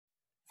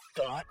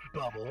Thought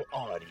Bubble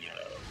Audio.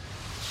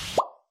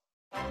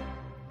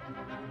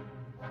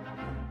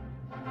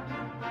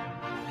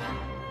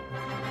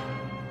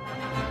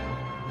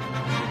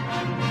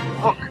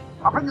 Look,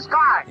 up in the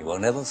sky! You will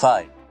never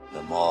find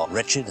the more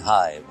wretched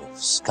hive of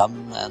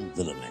scum and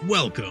villainy.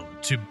 Welcome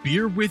to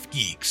Beer with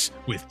Geeks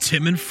with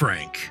Tim and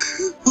Frank.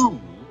 Who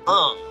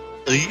are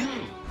you?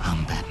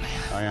 I'm Batman.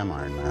 I am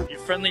Iron Man. Your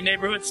friendly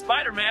neighborhood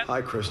Spider-Man.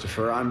 Hi,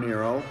 Christopher. I'm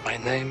Nero. My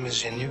name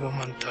is Inigo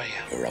Montoya.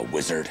 You're a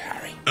wizard,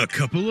 Harry. A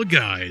couple of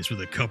guys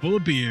with a couple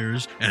of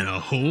beers and a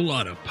whole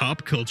lot of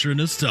pop culture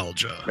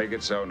nostalgia. Make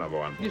it so, number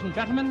one. Ladies and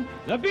gentlemen,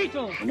 the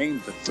Beatles.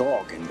 Named the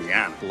dog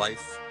Indiana.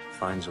 Life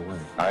finds a way.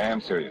 I am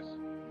serious.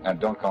 And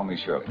don't call me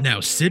Shirley. Now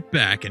sit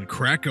back and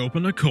crack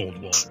open a cold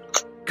one,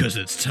 because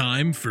it's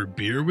time for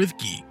Beer with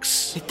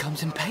Geeks. It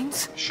comes in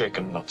paints.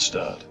 Shaken, not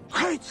stirred.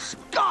 Great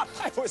Scott!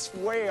 I was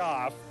way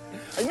off.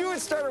 I knew it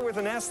started with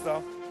an S,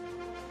 though.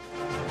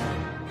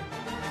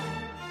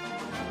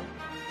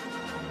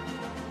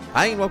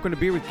 Hi, and welcome to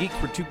Beer with Geeks,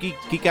 where two geeks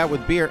geek out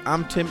with beer.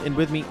 I'm Tim, and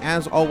with me,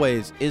 as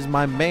always, is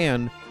my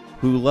man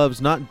who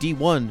loves not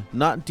D1,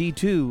 not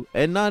D2,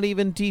 and not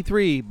even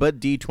D3, but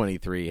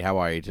D23. How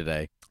are you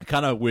today? I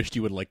kind of wished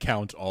you would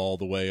count all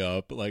the way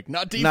up,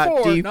 not D4,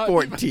 not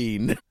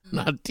D14,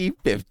 not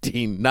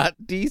D15, not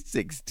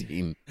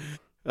D16.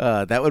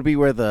 That would be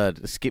where the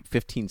skip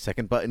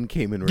 15-second button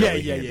came in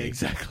really handy. Yeah,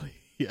 exactly.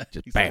 Yeah,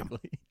 just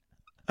exactly.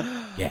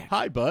 Bam. Yeah.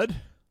 Hi, bud.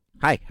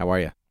 Hi, how are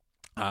you?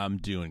 I'm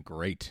doing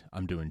great.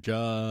 I'm doing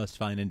just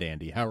fine and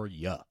dandy. How are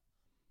ya?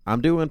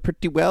 I'm doing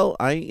pretty well.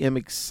 I am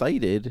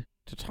excited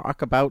to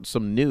talk about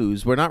some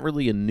news. We're not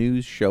really a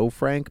news show,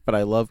 Frank, but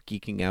I love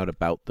geeking out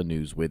about the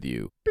news with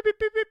you.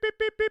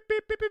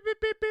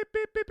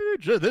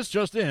 This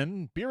just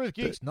in, Beer with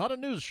Geeks, not a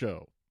news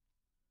show.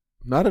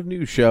 Not a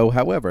news show.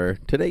 However,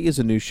 today is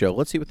a news show.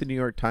 Let's see what the New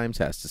York Times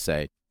has to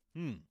say.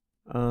 At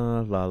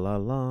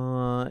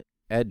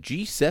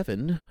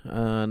G7,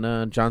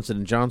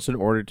 Johnson & Johnson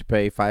ordered to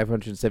pay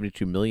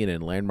 $572 million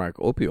in landmark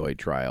opioid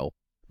trial.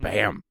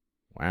 Bam.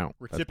 Wow.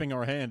 We're tipping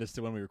our hand as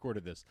to when we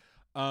recorded this.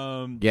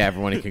 Yeah,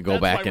 everyone can go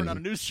that's back why and... we're not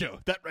a news show.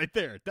 That right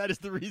there. That is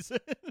the reason.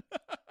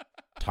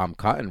 Tom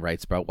Cotton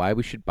writes about why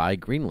we should buy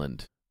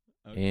Greenland.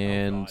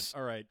 And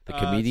all right. the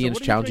comedians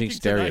challenging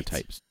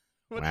stereotypes.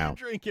 What are you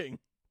drinking?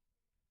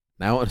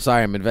 Now,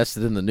 sorry, I'm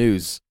invested in the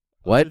news.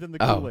 What? Other than the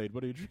Kool-Aid,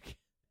 what are you drinking?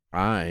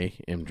 I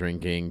am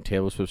drinking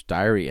Taylor Swift's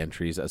diary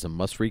entries as a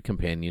must-read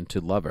companion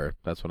to Lover.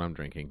 That's what I'm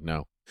drinking.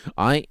 No.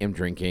 I am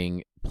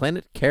drinking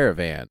Planet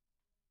Caravan,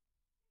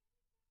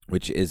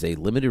 which is a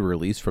limited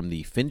release from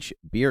the Finch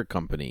Beer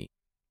Company.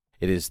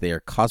 It is their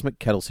Cosmic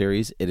Kettle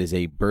series. It is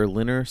a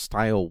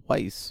Berliner-style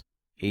Weiss,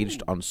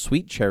 aged on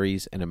sweet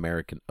cherries and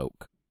American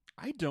oak.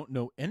 I don't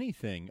know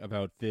anything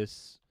about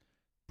this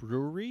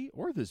brewery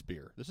or this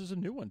beer. This is a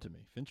new one to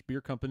me. Finch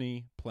Beer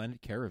Company,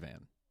 Planet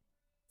Caravan.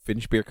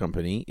 Finch Beer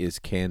Company is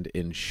canned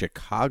in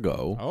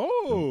Chicago.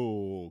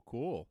 Oh,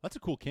 cool. That's a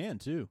cool can,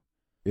 too.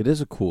 It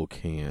is a cool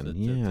can.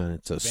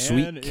 It's a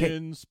sweet can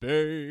in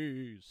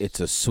space. It's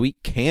a sweet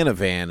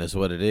canavan is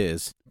what it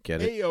is.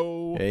 Get it?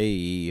 Heyo.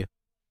 Hey.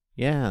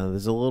 Yeah,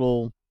 it's a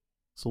little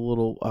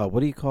what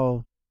do you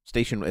call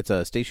station? It's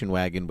a station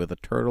wagon with a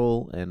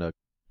turtle and a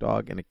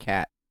dog and a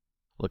cat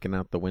looking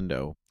out the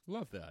window.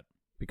 Love that.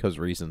 Because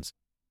reasons.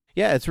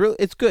 Yeah,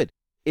 it's good.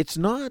 It's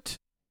not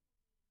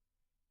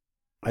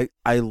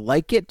I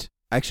like it.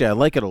 Actually, I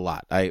like it a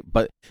lot.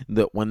 But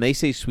when they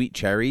say sweet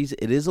cherries,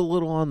 it is a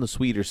little on the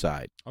sweeter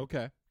side.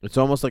 Okay. It's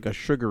almost like a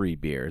sugary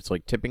beer. It's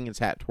like tipping its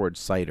hat towards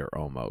cider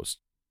almost.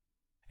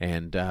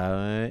 And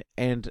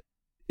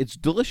it's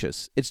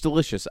delicious. It's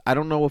delicious. I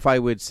don't know if I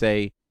would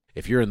say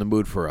if you're in the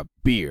mood for a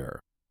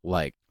beer,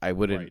 I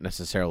wouldn't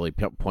necessarily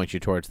point you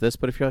towards this,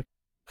 but if you're like,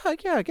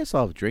 yeah, I guess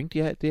I'll have a drink.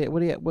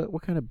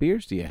 What kind of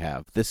beers do you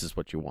have? This is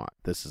what you want.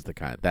 That's the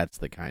kind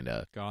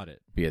of Got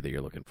it. beer that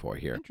you're looking for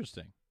here.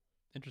 Interesting.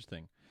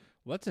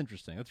 Well, that's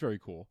interesting. That's very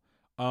cool.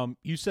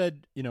 You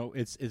said,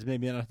 it's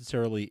maybe not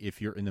necessarily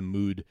if you're in the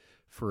mood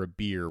for a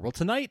beer. Well,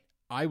 tonight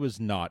I was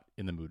not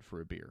in the mood for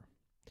a beer.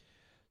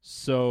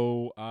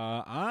 So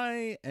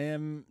I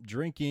am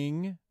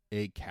drinking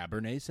a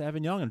Cabernet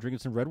Sauvignon. I'm drinking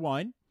some red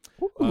wine.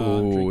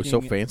 Ooh, so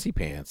fancy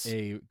pants.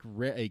 A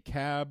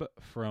cab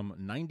from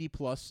 90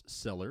 Plus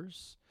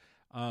Cellars.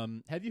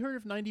 Have you heard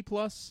of 90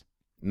 Plus?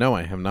 No,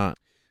 I have not.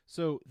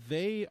 So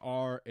they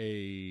are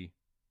a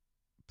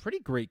pretty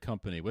great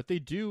company. What they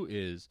do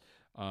is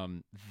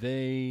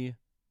they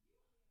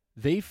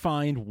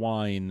find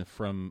wine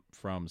from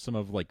some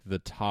of the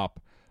top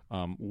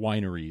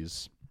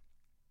wineries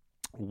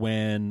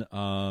ring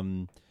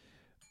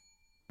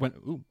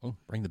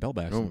the bell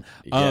back.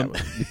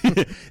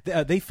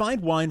 They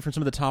find wine from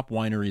some of the top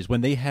wineries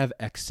when they have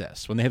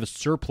excess, when they have a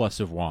surplus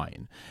of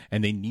wine,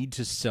 and they need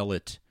to sell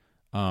it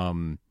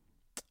at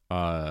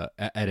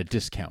a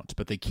discount,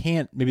 but they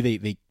can't. Maybe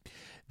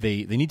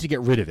they need to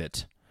get rid of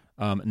it.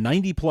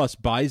 90 Plus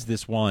buys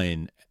this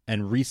wine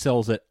and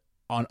resells it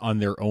on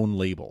their own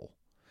label.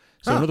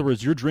 So in other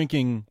words, you're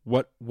drinking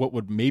what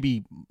would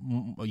maybe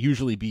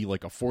usually be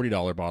like a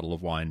 $40 bottle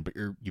of wine, but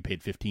you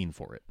paid $15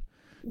 for it.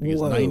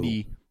 because Whoa.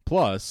 90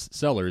 plus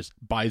sellers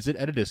buys it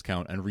at a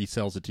discount and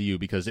resells it to you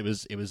because it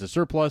was a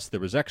surplus, there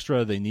was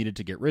extra, they needed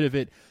to get rid of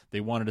it, they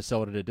wanted to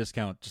sell it at a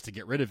discount just to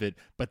get rid of it,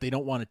 but they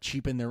don't want to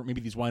cheapen maybe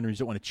these wineries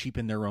don't want to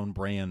cheapen their own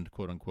brand,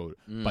 quote unquote,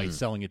 by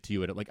selling it to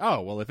you at like, oh,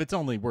 well, if it's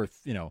only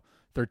worth,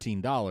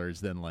 $13,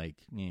 then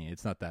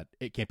it's not that,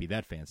 it can't be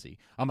that fancy.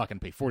 I'm not going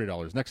to pay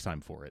 $40 next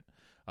time for it.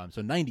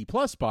 So 90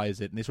 plus buys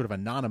it and they sort of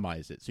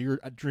anonymize it. So you're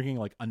drinking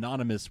like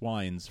anonymous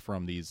wines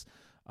from these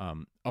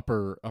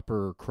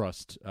upper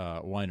crust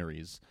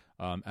wineries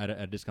at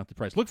a discounted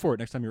price. Look for it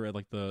next time you're at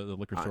like the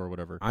liquor store or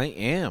whatever. I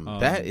am.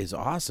 That is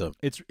awesome.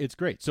 It's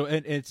great. So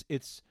and it's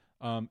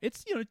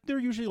they're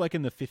usually like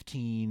in the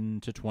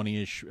 15 to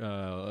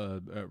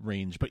 20ish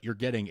range, but you're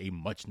getting a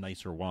much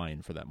nicer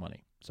wine for that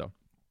money. So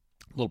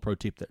a little pro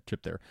tip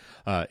there.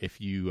 If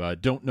you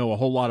don't know a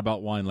whole lot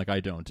about wine like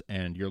I don't,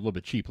 and you're a little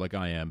bit cheap like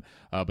I am,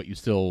 but you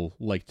still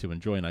like to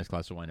enjoy a nice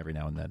glass of wine every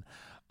now and then,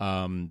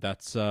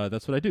 that's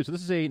what I do. So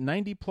this is a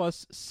 90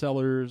 plus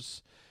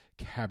cellars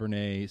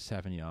Cabernet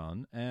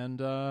Sauvignon,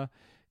 and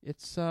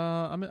it's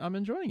I'm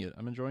enjoying it.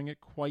 I'm enjoying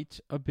it quite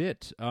a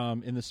bit.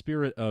 In the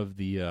spirit of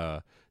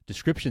the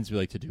descriptions we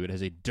like to do, it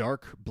has a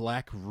dark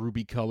black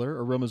ruby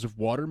color, aromas of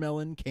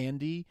watermelon,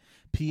 candy,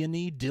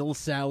 peony, dill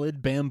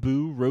salad,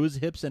 bamboo, rose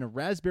hips, and a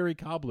raspberry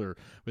cobbler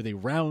with a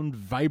round,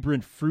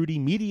 vibrant, fruity,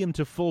 medium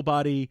to full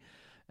body,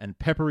 and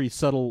peppery,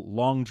 subtle,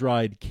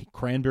 long-dried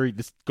cranberry.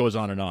 This goes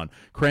on and on.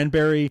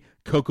 Cranberry,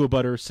 cocoa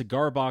butter,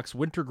 cigar box,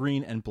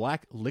 wintergreen, and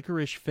black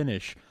licorice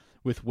finish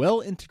with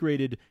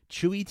well-integrated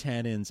chewy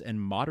tannins and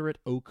moderate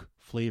oak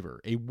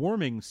flavor. A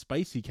warming,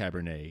 spicy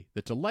Cabernet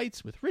that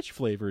delights with rich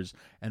flavors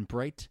and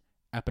bright,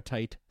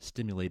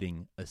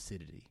 appetite-stimulating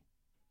acidity.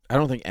 I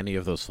don't think any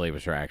of those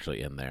flavors are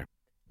actually in there.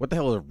 What the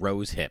hell are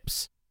rose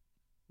hips?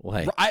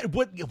 Like,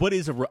 what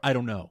is I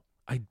don't know.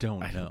 I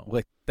don't know.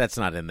 Like, that's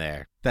not in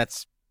there.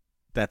 That's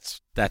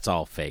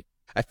all fake.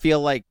 I feel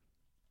like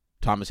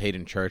Thomas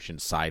Hayden Church in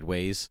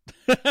Sideways,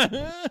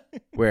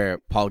 where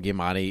Paul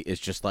Giamatti is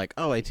just like,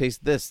 oh, I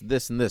taste this,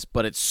 this, and this,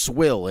 but it's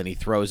swill, and he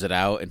throws it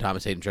out, and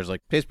Thomas Hayden Church is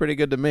like, tastes pretty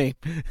good to me,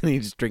 and he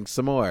just drinks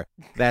some more.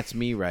 That's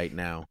me right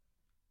now.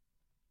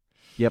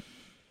 Yep.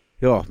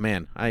 Oh,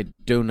 man, I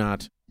do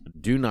not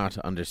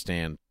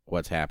understand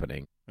what's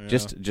happening. Yeah.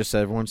 Just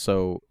everyone,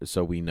 so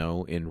we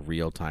know in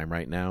real time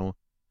right now,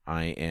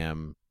 I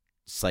am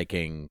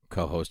psyching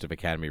co-host of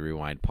Academy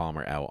Rewind,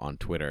 Palmer, out on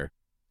Twitter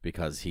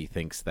because he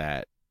thinks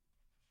that,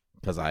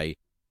 because I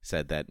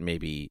said that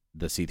maybe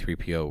the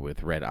C-3PO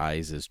with red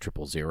eyes is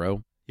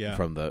 000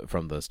 from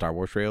the Star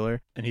Wars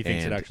trailer, and he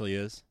thinks it actually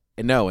is.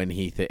 No, and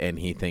he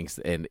thinks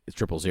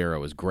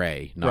 000 is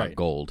gray, not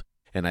gold.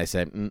 And I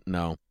said,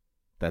 no,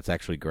 that's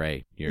actually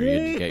gray. You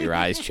need to get your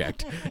eyes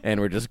checked. And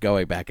we're just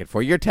going back and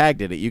forth. You're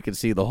tagged in it. You can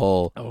see the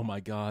whole. Oh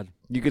my God!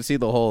 You can see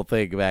the whole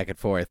thing back and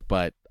forth.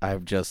 But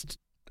I'm just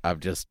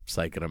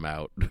psyching him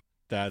out.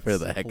 That's for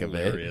the heck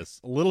hilarious.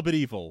 of it. A little bit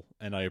evil,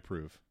 and I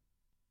approve.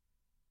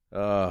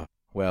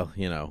 Well,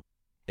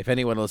 if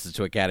anyone listens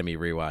to Academy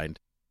Rewind,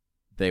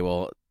 they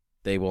will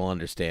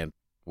understand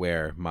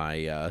where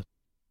my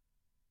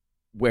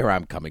where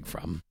I'm coming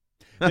from.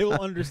 They will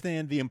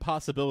understand the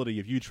impossibility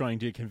of you trying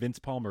to convince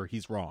Palmer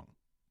he's wrong.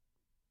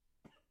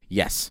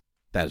 Yes,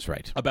 that is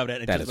right. About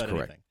it, that is about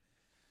correct. Anything.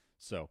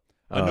 So,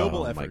 a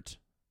noble effort,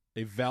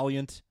 a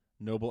valiant,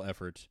 noble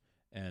effort,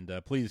 and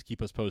please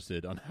keep us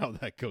posted on how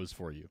that goes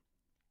for you.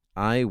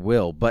 I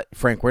will, but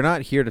Frank, we're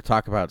not here to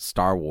talk about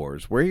Star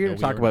Wars. We're here to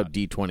talk about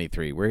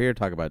D23. We are here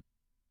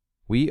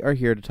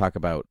to talk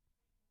about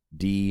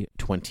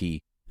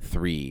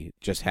D23.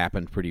 Just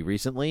happened pretty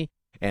recently,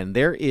 and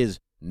there is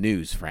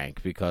news,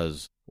 Frank,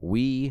 because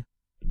we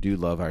do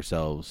love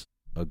ourselves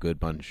a good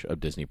bunch of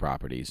Disney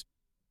properties.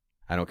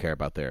 I don't care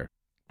about their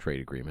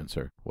trade agreements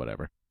or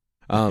whatever.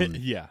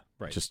 Yeah,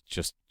 right.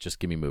 Just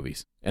give me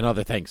movies and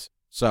other things.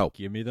 So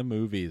give me the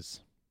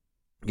movies.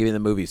 Give me the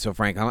movies. So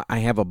Frank, I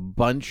have a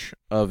bunch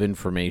of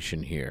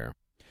information here,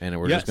 and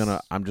I'm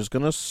just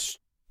gonna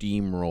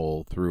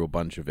steamroll through a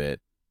bunch of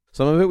it.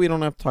 Some of it we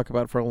don't have to talk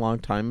about for a long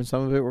time, and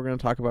some of it we're going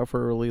to talk about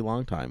for a really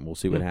long time. We'll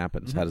see what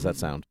happens. How does that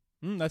sound?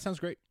 That sounds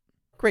great.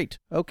 Great.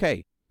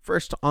 Okay.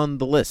 First on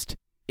the list,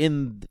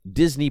 in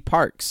Disney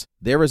parks,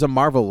 there is a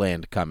Marvel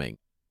Land coming.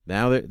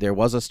 Now there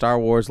was a Star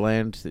Wars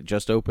Land that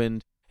just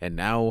opened, and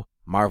now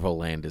Marvel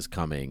Land is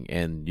coming,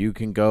 and you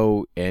can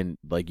go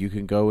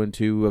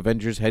into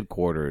Avengers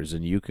headquarters,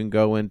 and you can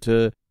go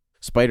into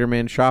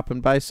Spider-Man shop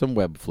and buy some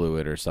web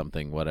fluid or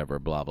something, whatever,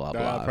 blah blah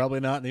blah. Probably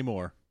not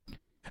anymore.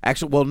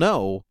 Actually, well,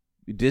 no.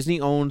 Disney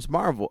owns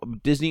Marvel.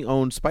 Disney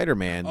owns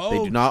Spider-Man. Oh, they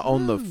do not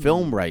own the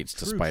film rights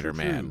to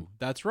Spider-Man. True.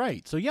 That's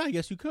right. So yeah, I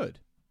guess you could.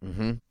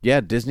 Mm-hmm.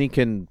 Yeah, Disney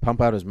can pump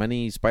out as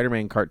many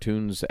Spider-Man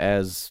cartoons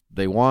as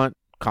they want,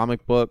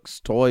 comic books,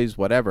 toys,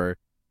 whatever.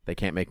 They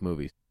can't make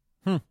movies.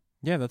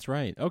 Yeah, that's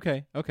right.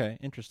 Okay.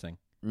 Interesting.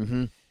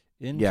 Mm-hmm.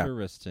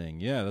 Interesting.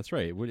 Yeah, that's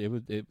right.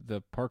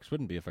 The parks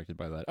wouldn't be affected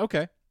by that.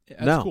 Okay,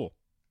 that's cool.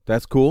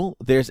 That's cool.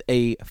 There's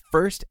a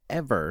first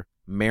ever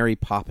Mary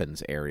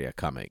Poppins area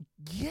coming.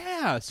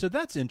 Yeah, so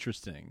that's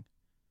interesting.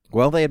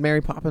 Well, they had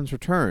Mary Poppins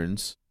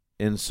Returns,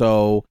 And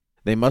so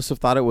they must have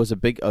thought it was a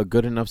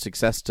good enough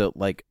success to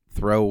like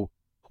throw,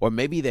 or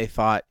maybe they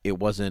thought it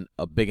wasn't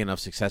a big enough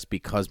success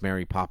because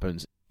Mary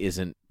Poppins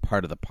isn't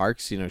part of the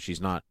parks. You know,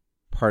 she's not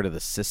part of the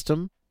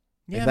system.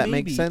 Yeah, if that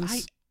maybe. makes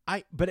sense.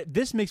 But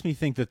this makes me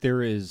think that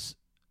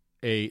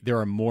there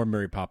are more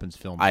Mary Poppins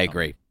films. I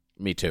agree.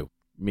 Me too.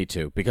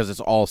 Because it's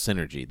all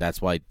synergy.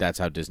 That's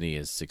how Disney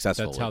is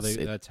successful.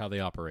 That's how they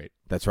operate.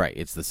 That's right.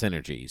 It's the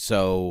synergy.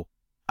 So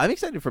I'm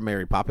excited for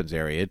Mary Poppins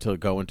area to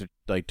go onto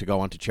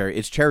Cherry.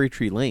 It's Cherry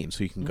Tree Lane,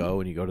 so you can go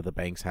and you go to the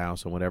Banks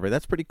house and whatever.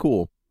 That's pretty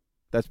cool.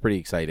 That's pretty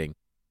exciting.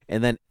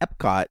 And then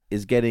Epcot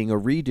is getting a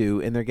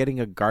redo, and they're getting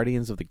a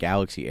Guardians of the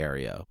Galaxy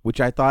area,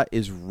 which I thought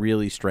is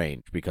really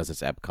strange because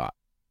it's Epcot.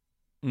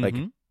 Like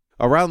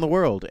around the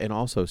world and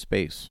also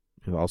space.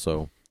 And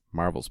also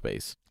Marvel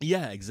space.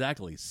 Yeah,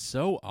 exactly.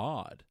 So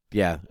odd.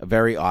 Yeah,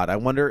 very odd. I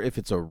wonder if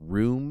it's a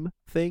room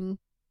thing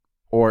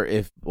or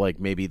if like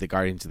maybe the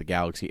Guardians of the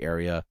Galaxy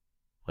area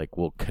like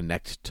will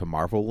connect to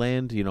Marvel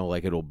Land, you know,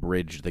 like it'll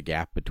bridge the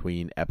gap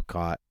between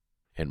Epcot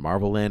and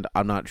Marvel Land.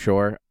 I'm not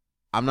sure.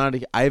 I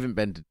haven't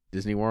been to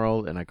Disney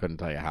World and I couldn't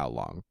tell you how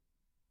long.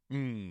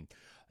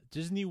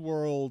 Disney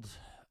World,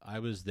 I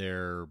was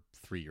there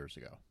 3 years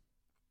ago.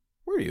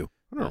 Were you?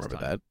 I don't remember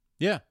that.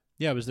 Yeah,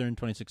 I was there in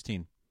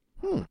 2016.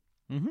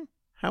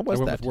 How was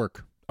I went that? With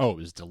work. Oh, it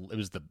was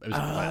a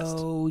blast.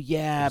 Oh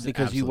yeah,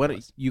 because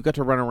you got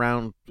to run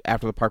around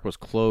after the park was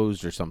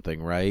closed or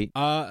something, right?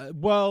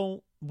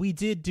 Well, we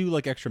did do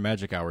like extra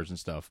magic hours and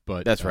stuff,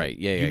 but that's right.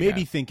 Yeah, you may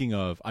be thinking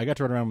of. I got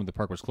to run around when the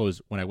park was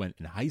closed when I went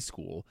in high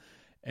school,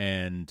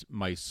 and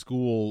my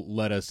school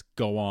let us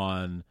go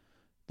on.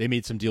 They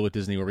made some deal with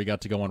Disney where we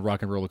got to go on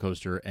Rock and Roller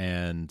Coaster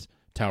and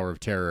Tower of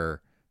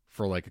Terror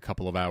for like a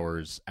couple of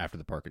hours after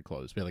the park had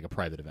closed. We had like a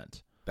private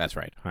event. That's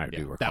right. I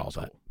do recall that was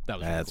that. Cool. That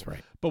was That's cool.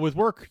 right. But with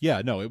work,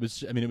 it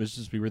was. I mean, it was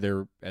just we were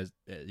there as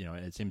you know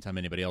at the same time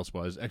anybody else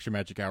was. Extra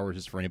magic hours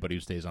is for anybody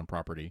who stays on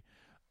property,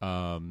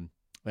 and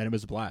it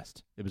was a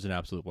blast. It was an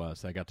absolute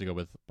blast. I got to go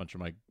with a bunch of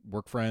my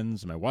work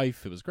friends and my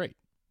wife. It was great.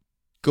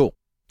 Cool.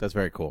 That's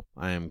very cool.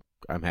 I'm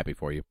happy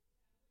for you.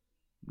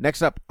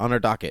 Next up on our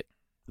docket,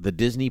 the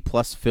Disney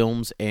Plus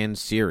films and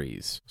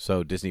series.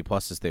 So Disney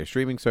Plus is their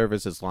streaming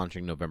service. It's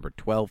launching November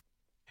 12th.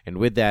 And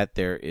with that,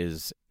 there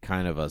is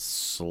kind of a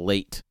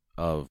slate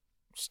of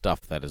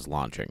stuff that is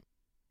launching.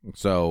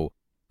 So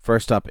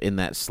first up in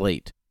that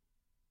slate,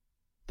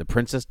 The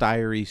Princess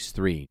Diaries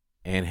 3.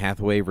 Anne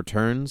Hathaway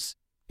returns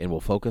and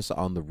will focus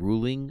on the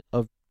ruling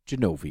of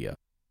Genovia.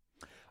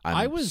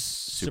 I was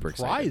super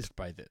surprised excited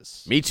by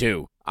this. Me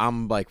too.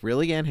 I'm like,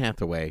 really, Anne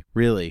Hathaway?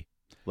 Really?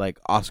 Like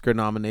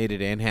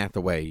Oscar-nominated Anne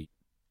Hathaway,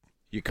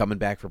 you're coming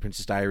back for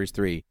Princess Diaries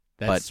 3.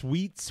 That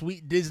sweet,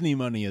 sweet Disney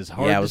money is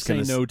hard to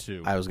say no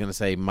to. I was going to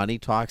say money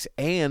talks,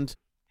 and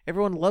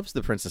everyone loves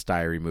the Princess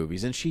Diary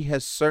movies, and she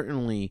has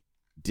certainly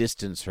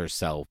distanced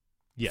herself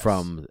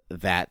from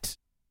that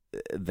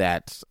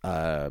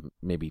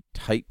maybe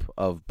type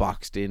of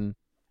boxed-in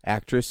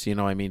actress. You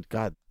know, I mean,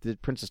 God, the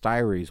Princess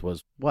Diaries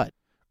was what?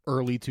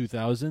 Early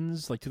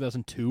 2000s, like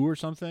 2002 or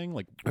something.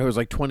 Like it was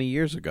like 20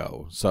 years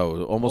ago.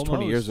 So almost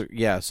 20 years.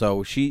 Yeah.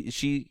 So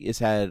she has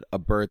had a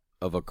birth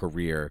of a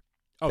career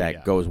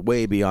that goes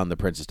way beyond the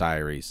Princess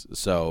Diaries.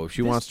 So if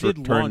she wants to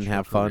return and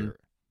have fun.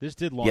 This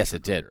did launch. Yes,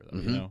 it did. Though,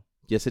 you know?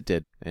 Yes, it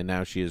did. And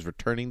now she is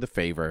returning the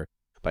favor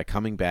by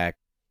coming back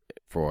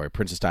for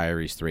Princess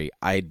Diaries 3.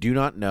 I do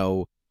not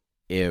know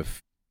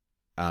if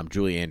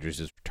Julie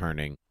Andrews is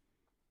returning.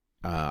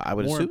 I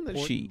would assume that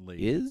she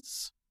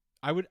is.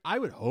 I would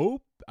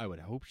hope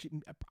she.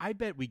 I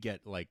bet we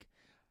get like.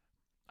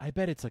 I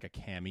bet it's like a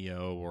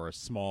cameo or a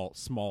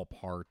small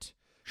part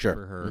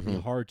for her. It'd be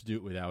hard to do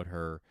it without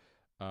her.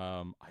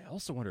 I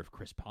also wonder if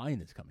Chris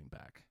Pine is coming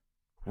back.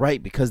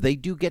 Right, because they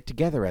do get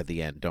together at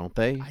the end, don't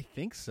they? I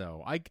think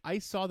so. I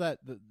saw that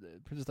the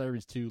Princess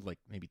Diaries 2 like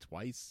maybe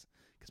twice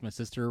because my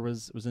sister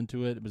was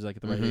into it. It was like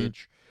at the right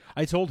age.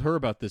 I told her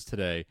about this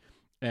today,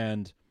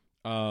 and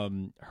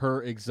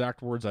her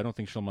exact words. I don't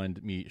think she'll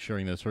mind me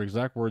sharing this. Her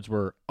exact words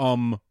were,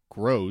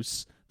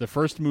 gross. The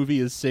first movie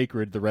is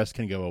sacred. The rest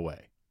can go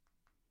away.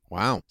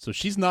 Wow. So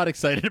she's not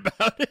excited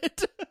about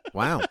it.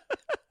 Wow.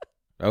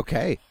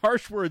 Okay.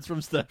 Harsh words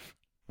from Steph.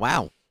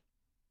 Wow.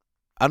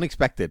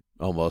 Unexpected,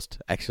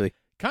 almost, actually.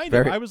 Kind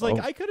of. I was like,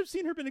 I could have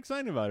seen her been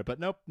excited about it, but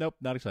nope,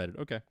 not excited.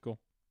 Okay, cool.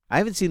 I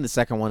haven't seen the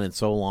second one in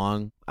so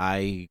long,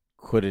 I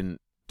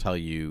couldn't tell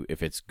you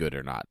if it's good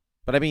or not.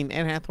 But I mean,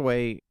 Anne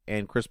Hathaway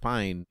and Chris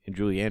Pine and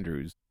Julie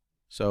Andrews,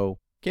 so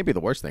can't be the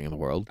worst thing in the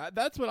world.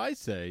 That's what I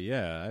say.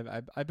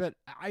 Yeah, I bet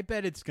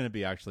it's going to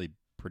be actually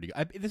pretty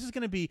good. This is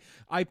going to be.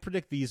 I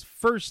predict this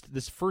first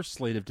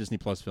slate of Disney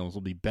Plus films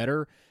will be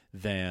better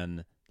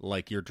than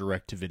like your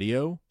direct to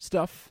video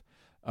stuff,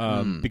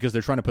 because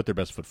they're trying to put their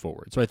best foot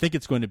forward. So I think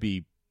it's going to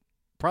be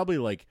probably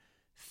like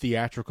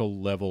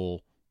theatrical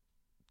level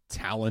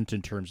talent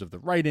in terms of the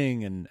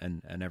writing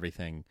and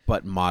everything,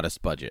 but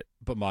modest budget.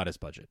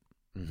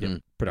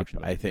 Yep, production.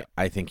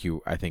 I think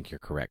you're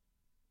correct.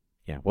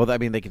 Yeah. Well, I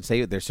mean, they can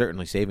save. They're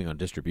certainly saving on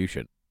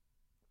distribution.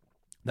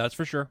 That's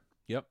for sure.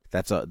 Yep.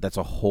 That's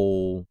a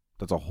whole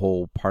That's a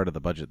whole part of the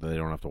budget that they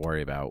don't have to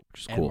worry about,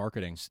 which is And cool.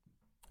 marketing.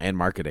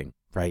 Marketing,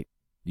 right?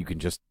 You can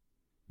just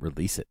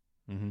release it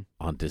Mm-hmm.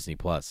 on Disney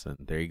Plus, and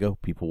there you go.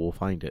 People will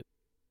find it.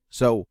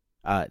 So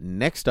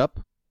next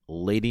up,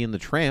 Lady and the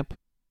Tramp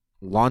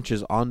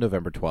launches on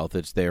November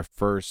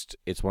 12th.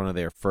 It's one of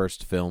their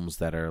first films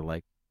that are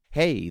like,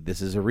 hey,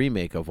 this is a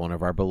remake of one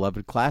of our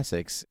beloved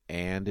classics,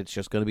 and it's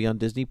just going to be on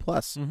Disney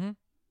Plus. Mm-hmm.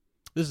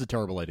 This is a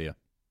terrible idea.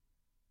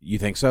 You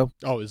think so?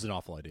 Oh, it's an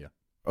awful idea.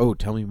 Oh,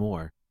 tell me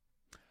more.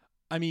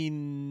 I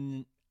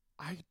mean,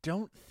 I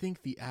don't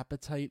think the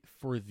appetite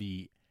for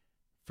these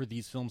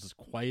films is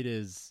quite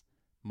as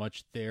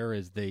much there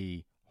as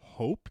they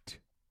hoped.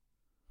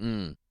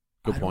 Good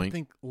I point. don't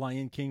think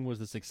Lion King was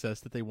the success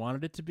that they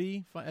wanted it to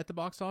be at the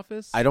box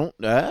office.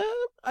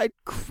 I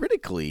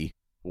critically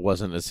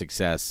wasn't a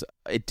success.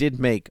 It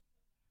did make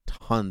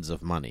tons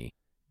of money.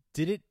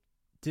 Did it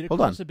Hold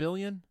cross on. $1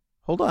 billion?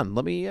 Hold on.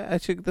 Let me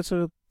actually that's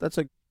a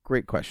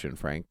great question,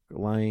 Frank.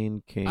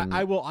 Lion King.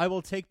 I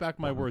will take back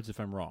my words if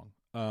I'm wrong.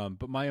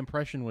 But my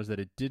impression was that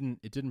it didn't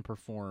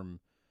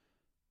perform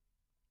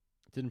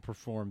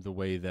the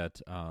way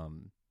that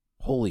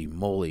Holy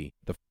moly.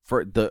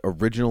 The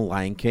original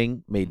Lion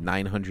King made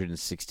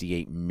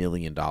 $968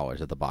 million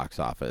at the box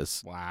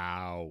office.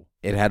 wow.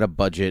 It had a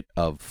budget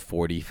of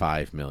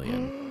 $45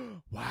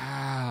 million.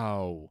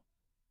 Wow.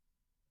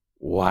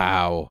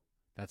 Wow.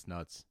 That's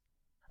nuts.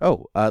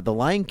 Oh, The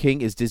Lion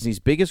King is Disney's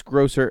biggest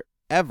grosser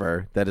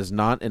ever that is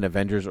not an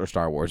Avengers or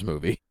Star Wars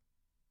movie.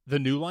 The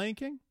new Lion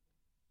King?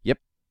 Yep.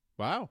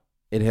 Wow.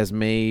 It has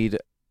made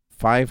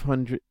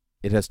 500.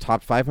 It has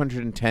topped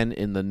 510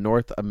 in the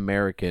North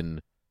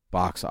American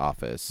box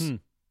office.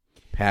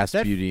 Past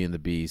Beauty and the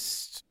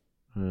Beast.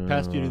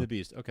 Past Beauty and the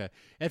Beast. Okay.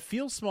 It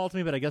feels small to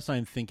me, but I guess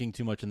I'm thinking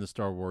too much in the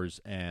Star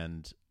Wars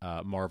and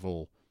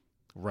Marvel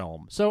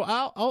realm. So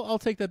I'll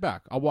take that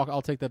back.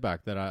 I'll take that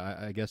back. That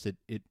I guess it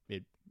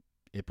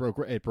broke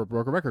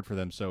a record for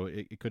them, so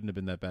it couldn't have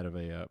been that bad of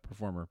a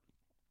performer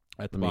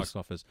at the box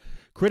office.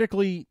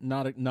 Critically,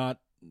 not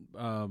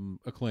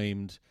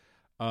acclaimed,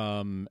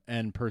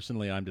 and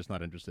personally, I'm just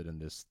not interested in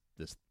this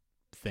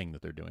thing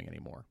that they're doing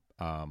anymore.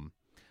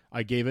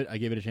 I gave it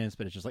a chance,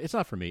 but it's just like it's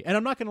not for me. And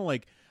I'm not gonna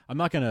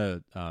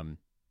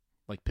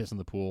piss in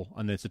the pool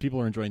on this. If people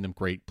are enjoying them,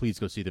 great. Please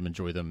go see them,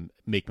 enjoy them,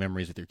 make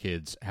memories with your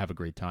kids, have a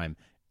great time.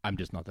 I'm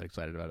just not that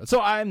excited about it.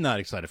 So I'm not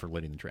excited for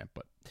Lady and the Tramp,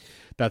 but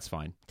that's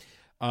fine.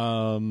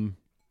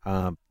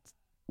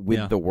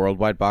 With the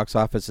worldwide box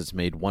office, it's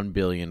made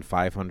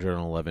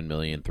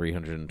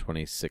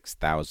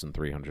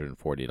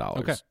 $1,511,326,340.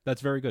 Okay,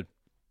 that's very good.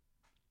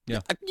 Yeah,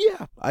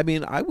 yeah. I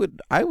mean, I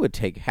would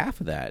take half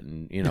of that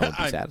and be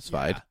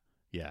satisfied.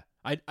 Yeah.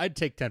 I'd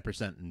take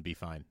 10% and be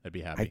fine. I'd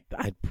be happy.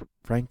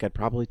 Frank, I'd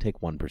probably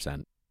take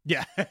 1%.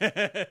 Yeah,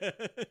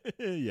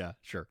 yeah,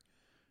 sure.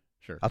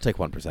 I'll take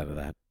 1% of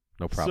that.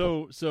 No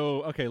problem.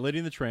 So okay, Lady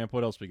and the Tramp.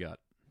 What else we got?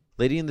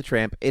 Lady and the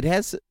Tramp. It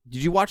has.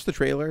 Did you watch the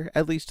trailer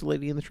at least to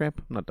Lady and the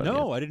Tramp? I'm not done.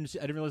 No, yet. I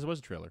didn't realize it was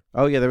a trailer.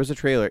 Oh yeah, there was a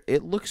trailer.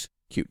 It looks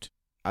cute.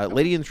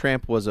 Lady and the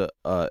Tramp was a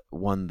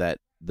one that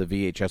the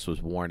VHS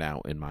was worn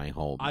out in my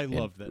home. I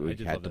love that. We I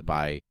did had love to that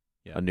buy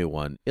movie. a new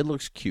one. It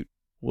looks cute.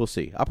 We'll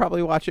see. I'll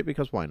probably watch it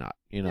because why not?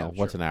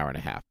 What's an hour and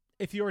a half?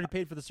 If you already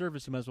paid for the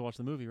service, you might as well watch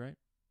the movie, right?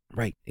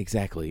 Right.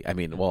 Exactly. I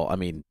mean,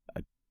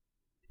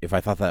 if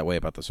I thought that way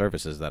about the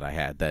services that I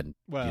had, then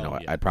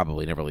I'd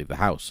probably never leave the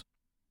house.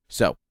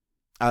 So,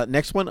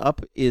 next one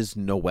up is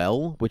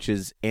Noelle, which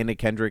is Anna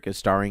Kendrick is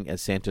starring as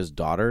Santa's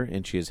daughter,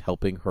 and she is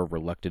helping her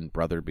reluctant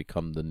brother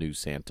become the new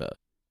Santa,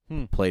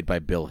 played by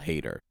Bill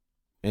Hader.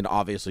 And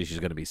obviously, she's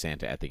going to be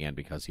Santa at the end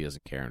because he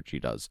doesn't care, and she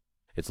does.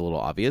 It's a little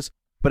obvious,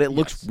 but it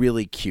looks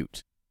really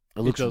cute.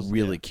 It looks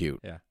really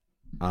cute. Yeah.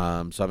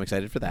 So I'm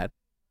excited for that.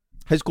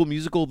 High School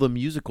Musical,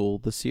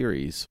 the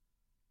series.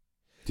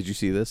 Did you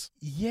see this?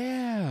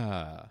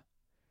 Yeah.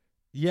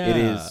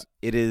 Yeah.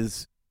 It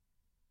is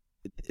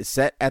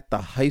set at the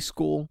high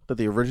school that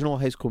the original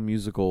High School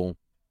Musical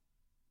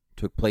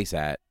took place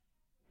at,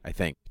 I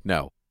think.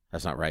 No,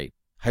 that's not right.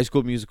 High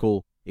School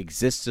Musical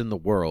exists in the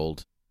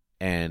world,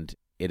 and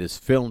it is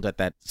filmed at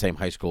that same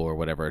high school or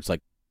whatever. It's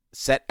like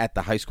set at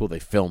the high school they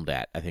filmed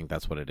at. I think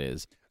that's what it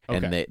is.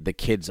 Okay. And the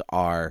kids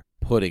are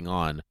putting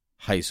on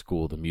High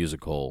School the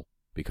Musical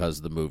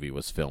because the movie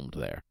was filmed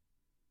there.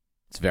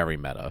 It's very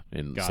meta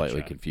and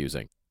slightly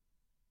confusing.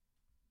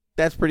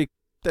 That's great.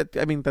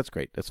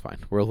 That's fine.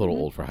 We're a little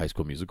old for High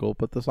School Musical,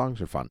 but the songs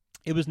are fun.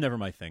 It was never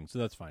my thing, so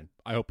that's fine.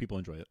 I hope people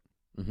enjoy it.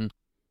 Mm-hmm.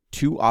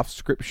 2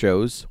 off-script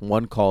shows,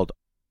 one called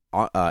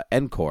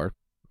Encore,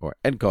 or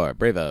Encore,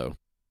 Bravo,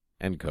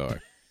 Encore.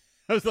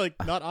 I was like,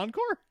 not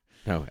Encore?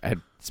 No,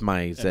 it's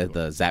my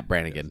Zap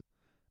Brannigan. Yes.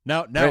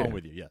 Now I'm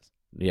with you, yes.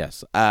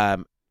 Yes.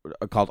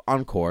 Called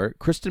Encore.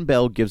 Kristen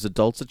Bell gives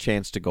adults a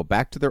chance to go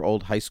back to their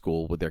old high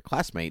school with their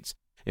classmates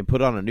and put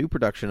on a new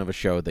production of a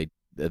show they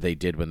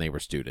did when they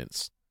were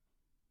students.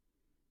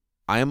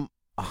 I am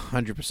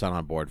 100%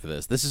 on board for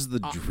this. This is the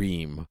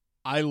dream.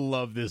 I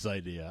love this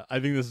idea. I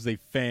think this is a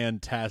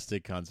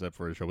fantastic concept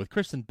for a show. With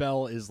Kristen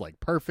Bell is like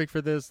perfect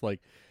for this.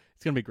 Like,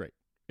 it's gonna be great.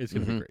 It's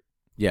gonna be great.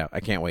 Yeah,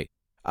 I can't wait.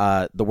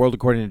 The World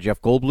According to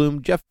Jeff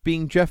Goldblum. Jeff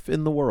being Jeff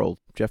in the world.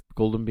 Jeff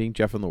Goldblum being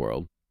Jeff in the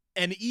world.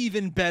 An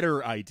even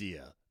better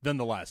idea than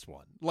the last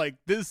one. Like,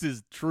 this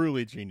is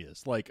truly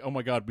genius. Like, oh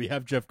my God, we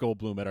have Jeff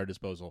Goldblum at our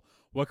disposal.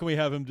 What can we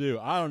have him do?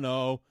 I don't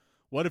know.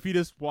 What if he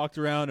just walked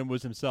around and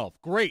was himself?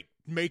 Great.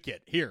 Make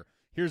it.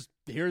 Here's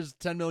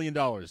 $10 million.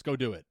 Go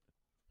do it.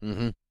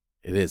 Mm-hmm.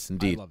 It is,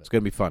 indeed. I love it. It's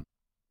going to be fun.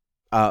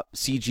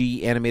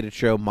 CG animated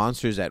show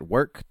Monsters at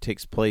Work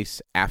takes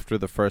place after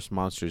the first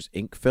Monsters,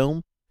 Inc.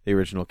 film. The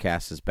original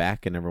cast is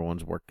back, and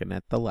everyone's working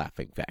at the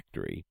Laughing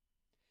Factory.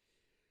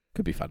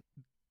 Could be fun.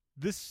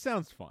 This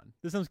sounds fun.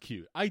 This sounds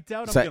cute. I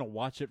doubt I'm going to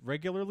watch it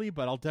regularly,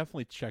 but I'll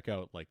definitely check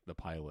out like the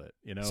pilot.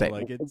 You know,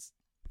 like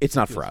it's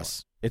not for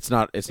us. It's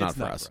not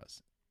for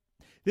us.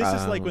 This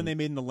is like when they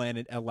made an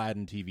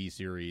Aladdin TV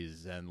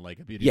series and like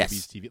a Beauty and the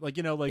Beast TV, like,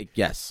 you know, like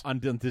on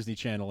Disney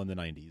Channel in the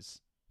 90s.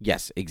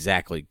 Yes,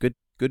 exactly. Good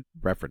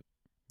reference.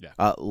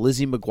 Yeah.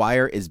 Lizzie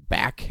McGuire is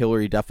back.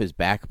 Hilary Duff is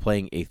back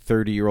playing a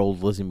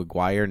 30-year-old Lizzie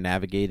McGuire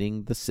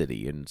navigating the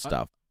city and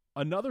stuff.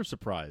 Another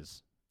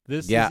surprise.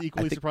 This is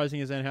equally surprising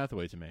as Anne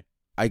Hathaway to me.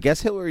 I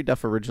guess Hilary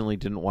Duff originally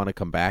didn't want to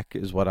come back,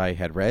 is what I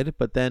had read,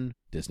 but then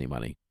Disney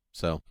money.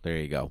 So there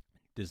you go.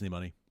 Disney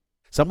money.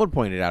 Someone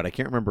pointed out, I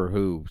can't remember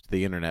who,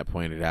 the internet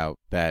pointed out,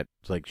 that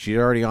like she's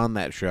already on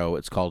that show.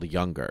 It's called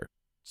Younger.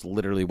 It's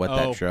literally what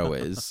that show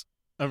is.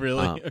 Oh,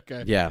 really?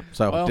 Okay. Yeah,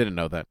 so didn't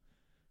know that.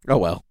 Oh,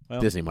 well,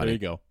 Disney money.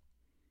 There you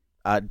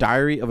go.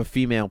 Diary of a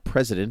Female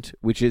President,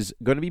 which is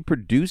going to be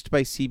produced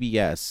by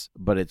CBS,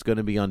 but it's going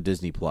to be on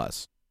Disney+. I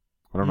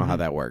don't know how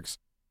that works.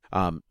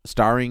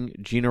 Starring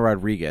Gina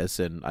Rodriguez,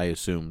 and I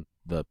assume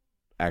the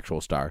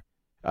actual star,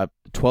 a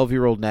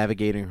 12-year-old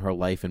navigating her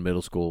life in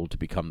middle school to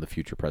become the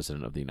future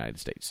president of the United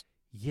States.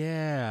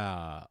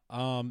 Yeah.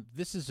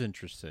 This is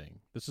interesting.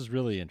 This is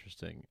really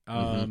interesting.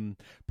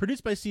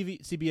 Produced by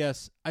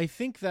CBS. I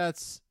think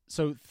that's...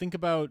 So think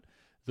about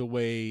the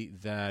way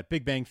that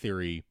Big Bang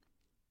Theory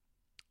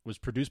was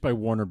produced by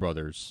Warner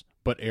Brothers,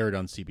 but aired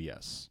on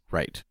CBS.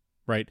 Right.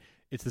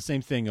 It's the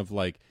same thing of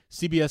like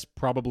CBS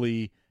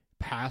probably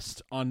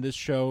passed on this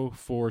show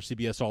for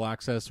CBS All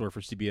Access or for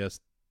CBS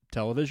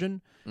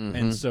Television.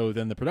 And so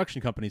then the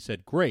production company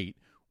said, great,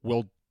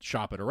 we'll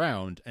shop it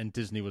around. And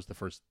Disney was the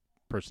first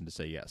person to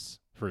say yes.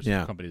 First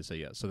company to say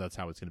yes. So that's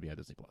how it's going to be on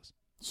Disney+.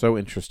 So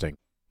interesting.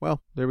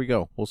 Well, there we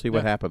go. We'll see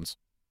what happens.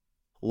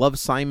 Love,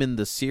 Simon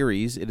the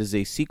series. It is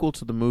a sequel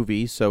to the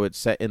movie, so it's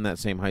set in that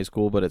same high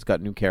school, but it's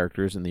got new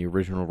characters, and the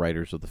original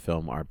writers of the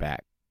film are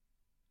back.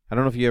 I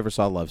don't know if you ever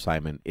saw Love,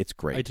 Simon. It's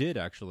great. I did,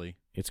 actually.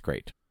 It's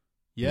great.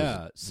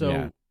 Yeah.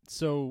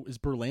 So is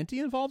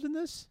Berlanti involved in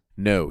this?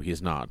 No,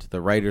 he's not.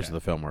 The writers of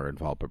the film are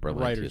involved, but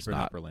Berlanti is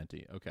not.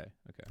 Berlanti. Okay.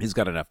 He's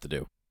got enough to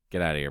do.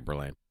 Get out of here,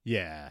 Berlanti.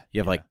 Yeah.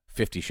 You have like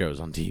 50 shows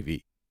on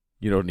TV.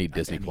 You don't need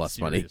Disney Plus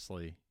money.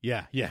 Seriously.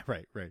 Yeah,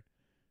 right.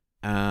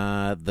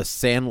 The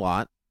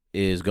Sandlot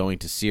is going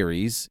to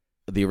series.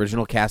 The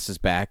original cast is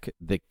back.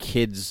 The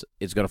kids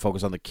is going to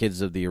focus on the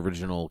kids of the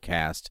original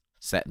cast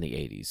set in the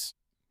 80s.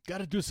 Got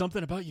to do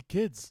something about your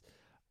kids.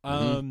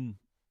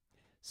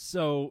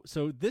 So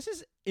this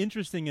is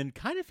interesting and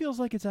kind of feels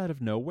like it's out of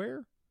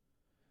nowhere.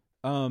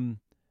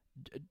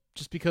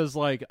 Just because,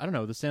 like, I don't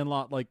know, The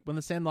Sandlot, like, when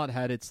The Sandlot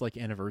had its, like,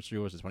 anniversary,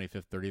 was its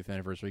 25th, 30th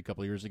anniversary a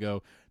couple of years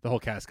ago, the whole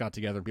cast got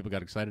together and people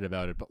got excited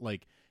about it. But,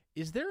 like,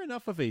 is there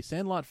enough of a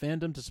Sandlot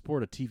fandom to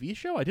support a TV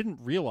show? I didn't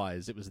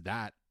realize it was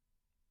that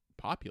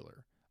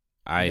popular.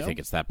 I think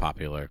it's that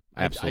popular.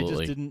 Absolutely. I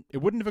just didn't, it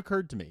wouldn't have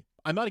occurred to me.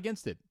 I'm not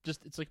against it.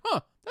 Just, it's like,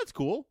 that's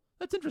cool.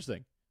 That's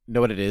interesting.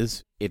 Know what it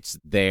is? It's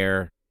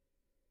there.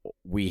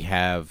 We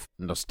have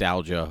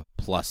nostalgia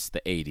plus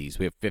the 80s.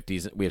 We have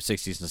 50s, we have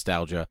 60s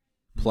nostalgia,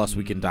 plus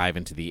we can dive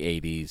into the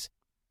 80s.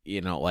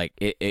 You know, like,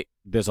 it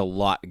there's a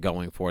lot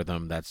going for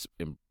them that's,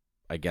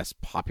 I guess,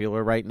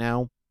 popular right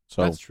now.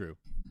 So that's true.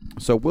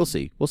 So we'll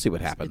see. We'll see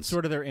what happens. It's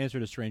sort of their answer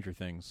to Stranger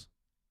Things.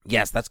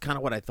 Yes, that's kind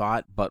of what I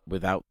thought, but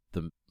without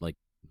the, like,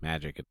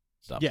 magic and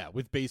stuff. Yeah,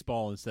 with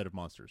baseball instead of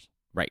monsters.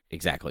 Right,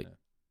 exactly. Yeah.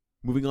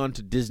 Moving on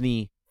to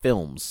Disney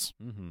films.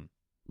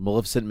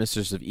 Maleficent,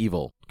 Mistress of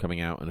Evil, coming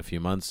out in a few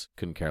months.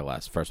 Couldn't care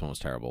less. First one was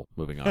terrible.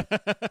 Moving on.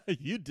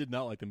 You did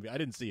not like the movie. I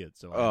didn't see it,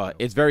 so.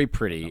 It's very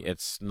pretty.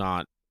 It's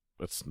not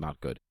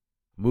good.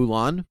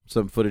 Mulan,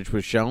 some footage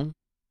was shown.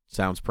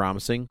 Sounds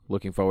promising.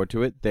 Looking forward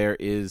to it. There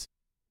is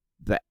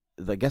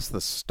I guess the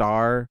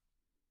Star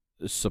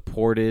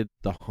supported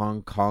the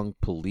Hong Kong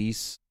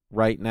police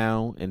right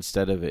now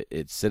instead of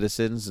its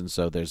citizens, and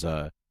so there's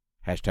a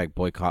hashtag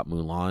boycott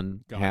Mulan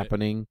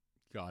happening.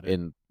 Got it.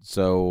 And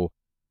so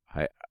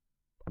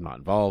I'm not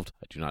involved.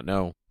 I do not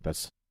know.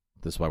 This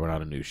is why we're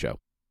not a news show.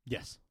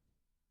 Yes.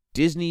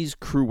 Disney's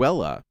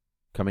Cruella,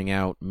 coming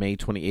out May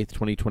 28th,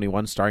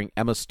 2021, starring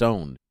Emma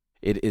Stone.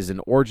 It is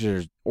an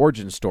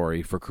origin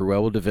story for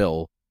Cruella de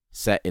Vil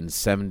set in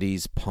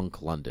 70s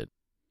punk London.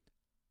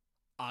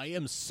 I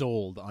am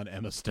sold on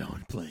Emma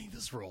Stone playing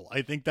this role.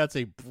 I think that's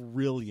a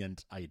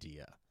brilliant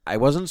idea. I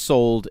wasn't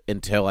sold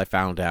until I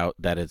found out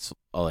that it's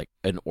like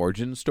an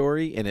origin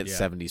story and it's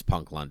 70s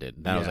punk London.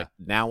 Then I was like,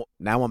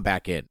 now I'm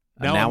back in.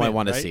 Now I in,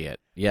 want to right? see it.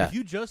 Yeah. If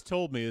you just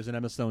told me there's an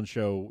Emma Stone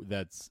show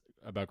that's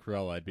about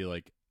Cruella, I'd be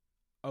like,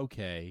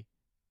 okay,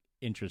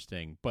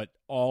 interesting. But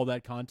all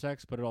that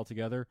context, put it all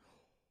together,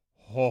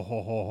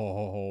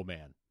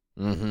 man.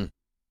 Mm-hmm.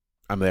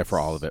 I'm there for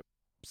all of it.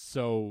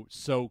 So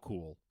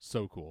cool.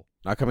 So cool.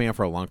 Not coming out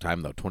for a long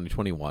time, though.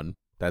 2021.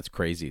 That's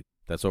crazy.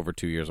 That's over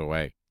 2 years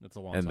away. That's a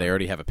long and time. they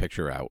already have a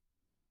picture out.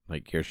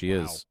 Like, here she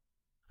Wow. is.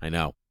 I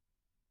know.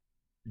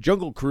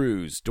 Jungle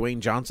Cruise. Dwayne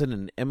Johnson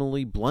and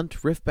Emily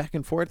Blunt riff back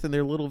and forth in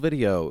their little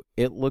video.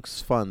 It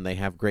looks fun. They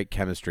have great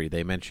chemistry.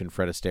 They mentioned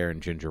Fred Astaire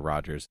and Ginger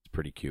Rogers. It's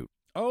pretty cute.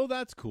 Oh,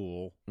 that's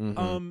cool.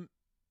 Mhm.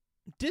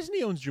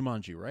 Disney owns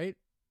Jumanji, right?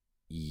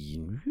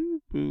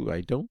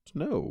 I don't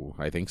know.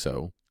 I think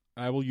so.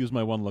 I will use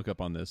my one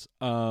lookup on this.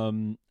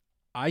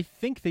 I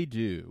think they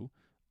do.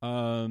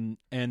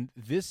 And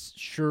this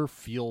sure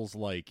feels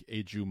like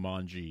a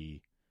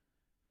Jumanji.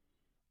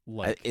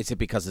 Is it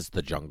because it's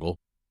the jungle?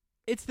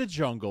 It's the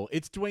jungle.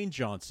 It's Dwayne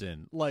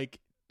Johnson. Like,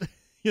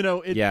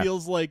 it Yeah.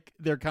 feels like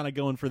they're kind of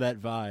going for that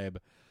vibe.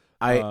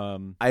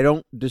 I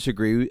don't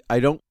disagree. I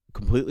don't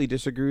completely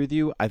disagree with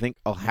you. I think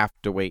I'll have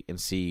to wait and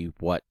see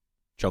what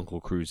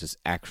Jungle Cruise is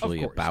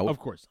actually about. Of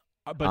course.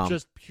 But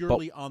just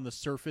purely on the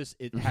surface,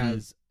 it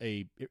has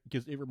it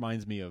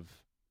reminds me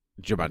of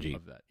Jumanji.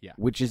 Of that, yeah.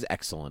 Which is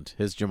excellent.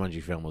 His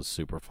Jumanji film was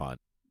super fun.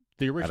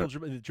 The original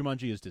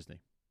Jumanji is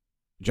Disney.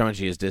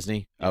 Jumanji is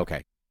Disney?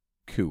 Okay.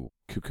 Cool.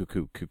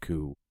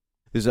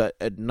 There's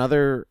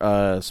another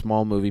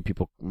small movie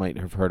people might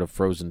have heard of,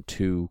 Frozen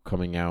 2,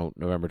 coming out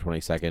November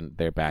 22nd.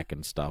 They're back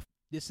and stuff.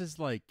 This was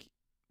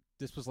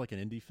like an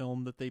indie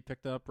film that they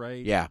picked up,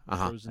 right? Yeah.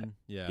 Frozen.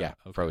 Yeah.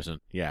 Okay. Frozen.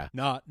 Yeah.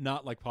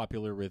 Not like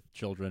popular with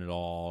children at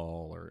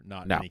all, or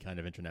not any kind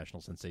of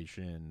international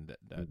sensation.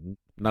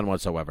 None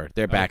whatsoever.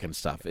 They're back and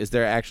stuff. Is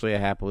there actually a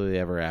happily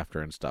ever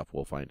after and stuff?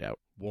 We'll find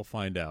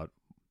out.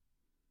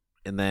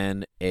 And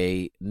then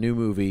a new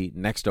movie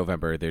next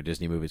November, their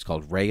Disney movie, is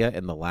called Raya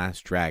and the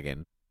Last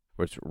Dragon,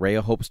 which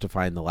Raya hopes to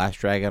find the last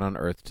dragon on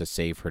Earth to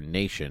save her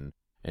nation,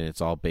 and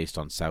it's all based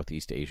on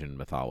Southeast Asian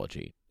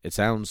mythology. It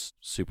sounds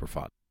super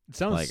fun. It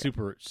sounds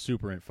super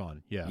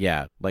fun. Yeah.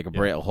 Yeah, like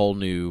a whole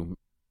new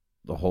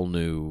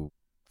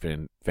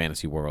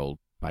fantasy world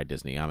by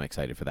Disney. I'm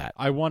excited for that.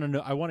 I want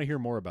to hear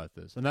more about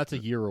this, and that's a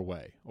year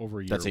away. Over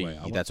a year away.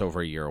 That's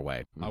over a year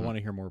away. I want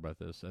to hear more about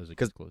this as it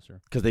gets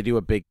closer. Because they do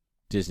a big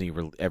Disney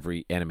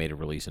every animated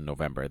release in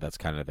November. That's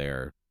kind of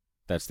their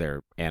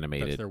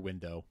animated. That's their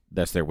window.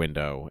 That's their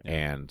window,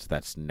 and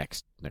that's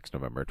next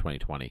November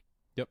 2020.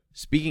 Yep.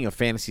 Speaking of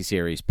fantasy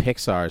series,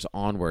 Pixar's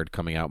Onward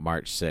coming out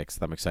March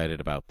 6th. I'm excited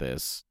about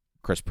this.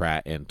 Chris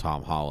Pratt and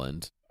Tom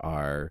Holland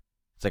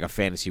it's like a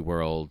fantasy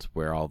world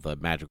where all the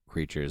magical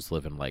creatures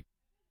live in like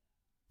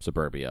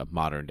suburbia,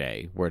 modern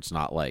day, where it's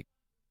not like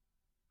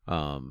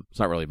it's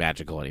not really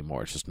magical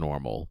anymore. It's just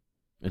normal.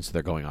 And so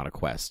they're going on a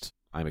quest.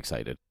 I'm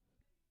excited.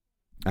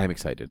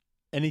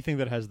 Anything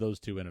that has those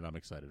two in it, I'm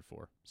excited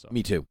for. So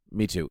Me too.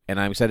 And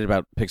I'm excited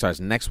about Pixar's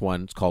next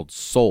one. It's called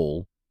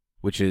Soul,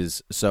 which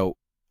is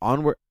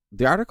Onward.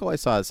 The article I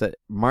saw said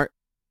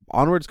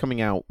Onward's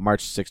coming out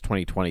March 6,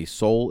 2020.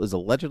 Soul is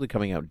allegedly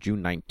coming out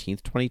June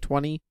 19th,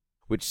 2020,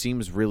 which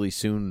seems really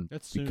soon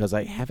because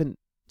I haven't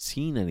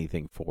seen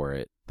anything for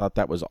it. Thought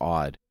that was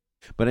odd.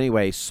 But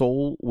anyway,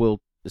 Soul will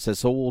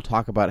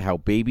talk about how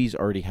babies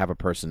already have a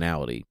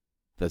personality.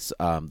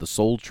 The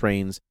soul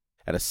trains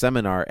at a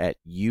seminar at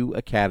U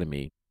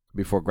Academy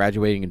before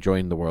graduating and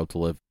joining the world to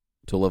live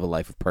a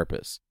life of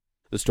purpose.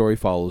 The story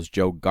follows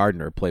Joe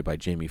Gardner, played by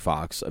Jamie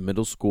Foxx, a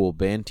middle school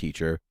band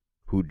teacher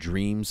who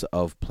dreams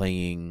of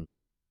playing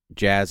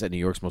jazz at New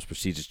York's most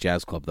prestigious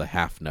jazz club, the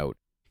Half Note.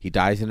 He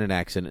dies in an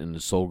accident, and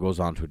his soul goes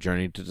on to a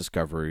journey to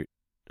discover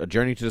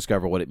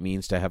what it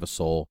means to have a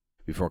soul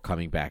before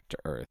coming back to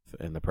Earth.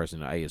 And the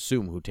person I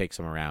assume who takes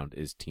him around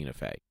is Tina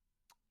Fey.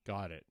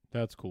 Got it.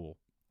 That's cool.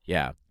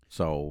 Yeah,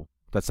 so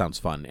that sounds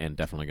fun and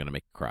definitely going to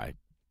make you cry.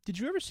 Did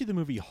you ever see the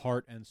movie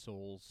Heart and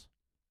Souls?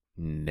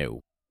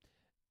 No.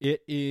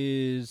 It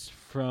is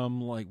from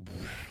like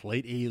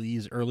late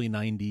 80s, early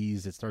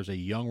 90s. It stars a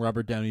young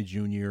Robert Downey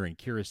Jr. and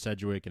Keira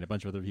Sedgwick and a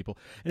bunch of other people.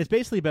 And it's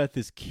basically about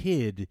this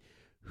kid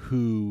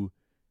who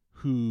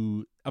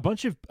a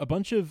bunch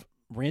of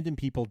random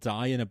people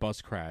die in a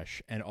bus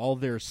crash, and all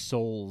their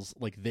souls,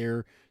 like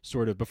they're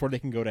sort of, before they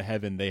can go to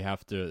heaven, they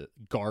have to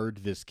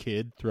guard this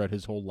kid throughout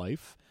his whole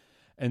life.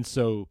 And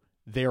so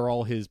they're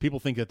all people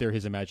think that they're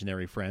his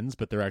imaginary friends,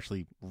 but they're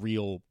actually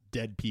real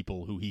dead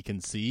people who he can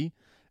see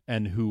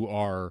and who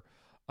are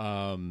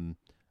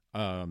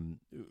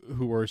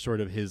sort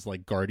of his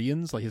like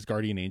guardians, like his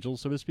guardian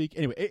angels, so to speak.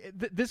 Anyway,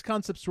 this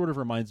concept sort of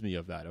reminds me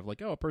of that, of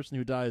like, a person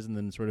who dies and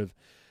then sort of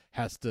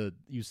has to,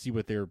 you see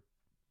what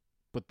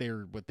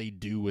they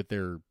do with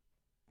their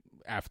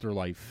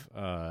afterlife,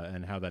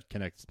 and how that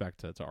connects back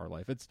to our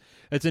life.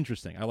 It's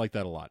interesting. I like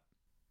that a lot.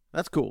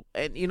 That's cool.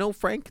 And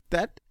Frank,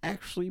 that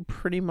actually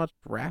pretty much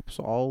wraps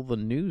all the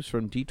news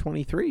from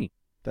D23.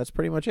 That's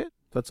pretty much it.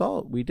 That's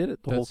all. We did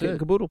it. The whole kit and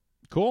caboodle.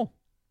 Cool.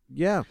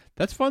 Yeah.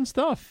 That's fun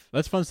stuff.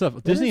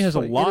 Disney has a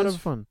lot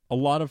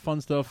of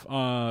fun stuff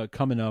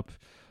coming up.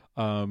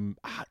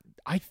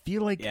 I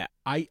feel like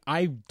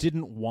I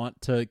didn't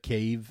want to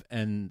cave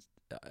and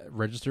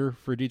register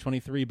for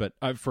D23, but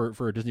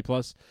for Disney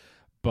Plus,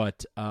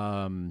 but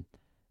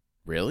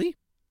really,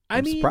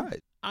 I'm mean,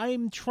 surprised.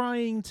 I'm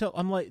trying to.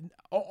 I'm like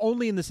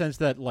only in the sense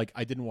that like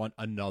I didn't want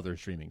another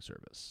streaming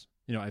service.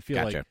 You know, I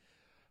feel like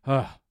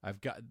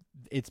I've got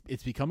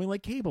it's becoming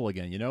like cable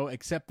again. You know,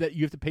 except that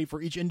you have to pay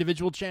for each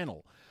individual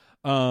channel.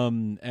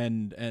 And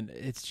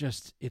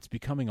it's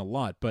becoming a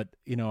lot, but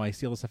you know, I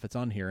see all the stuff that's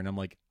on here and I'm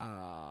like,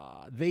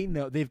 they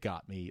know they've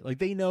got me. Like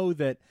they know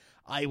that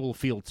I will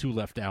feel too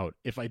left out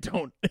if I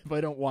don't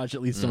watch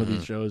at least some of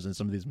these shows and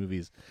some of these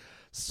movies.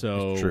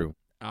 So it's true.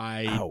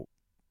 I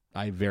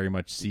very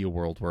much see a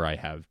world where I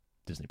have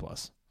Disney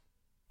Plus.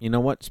 You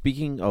know what?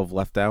 Speaking of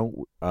left out,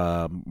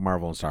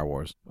 Marvel and Star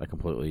Wars, I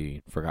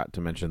completely forgot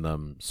to mention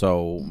them.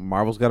 So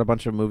Marvel's got a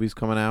bunch of movies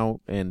coming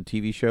out and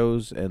TV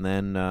shows, and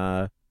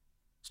then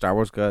Star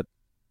Wars got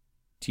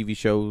TV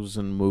shows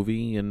and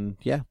movie, and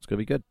yeah, it's gonna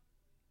be good.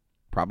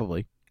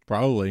 Probably.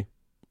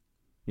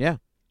 Yeah.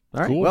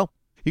 All right. Cool. Well,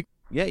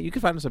 you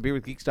can find us at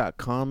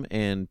beerwithgeeks.com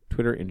and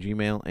Twitter and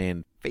Gmail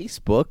and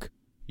Facebook.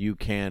 You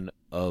can,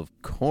 of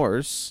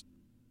course,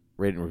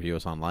 rate and review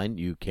us online.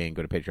 You can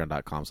go to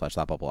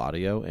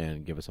patreon.com/thoughtbubbleaudio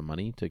and give us some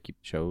money to keep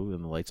the show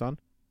and the lights on.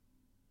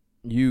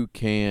 You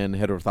can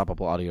head over to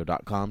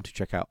thoughtbubbleaudio.com to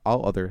check out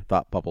all other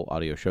Thought Bubble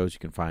audio shows. You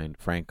can find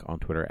Frank on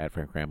Twitter at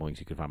Frank Ramblings.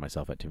 You can find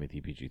myself at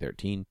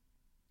TimothyPG13.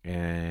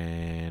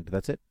 And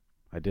that's it.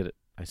 I did it.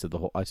 I said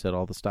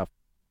all the stuff.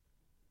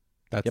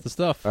 That's the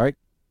stuff. All right.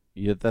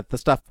 That's the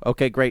stuff.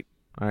 Okay, great.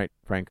 All right,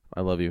 Frank,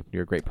 I love you.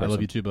 You're a great person. I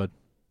love you too, bud.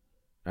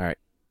 All right.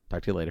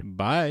 Talk to you later.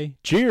 Bye.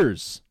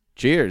 Cheers.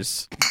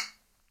 Cheers.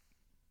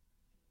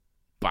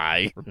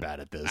 Bye. We're bad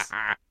at this.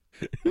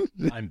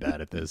 I'm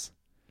bad at this.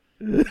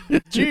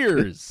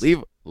 Cheers.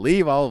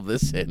 Leave all of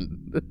this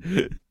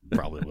in.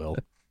 Probably will.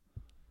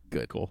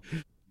 Good. Cool.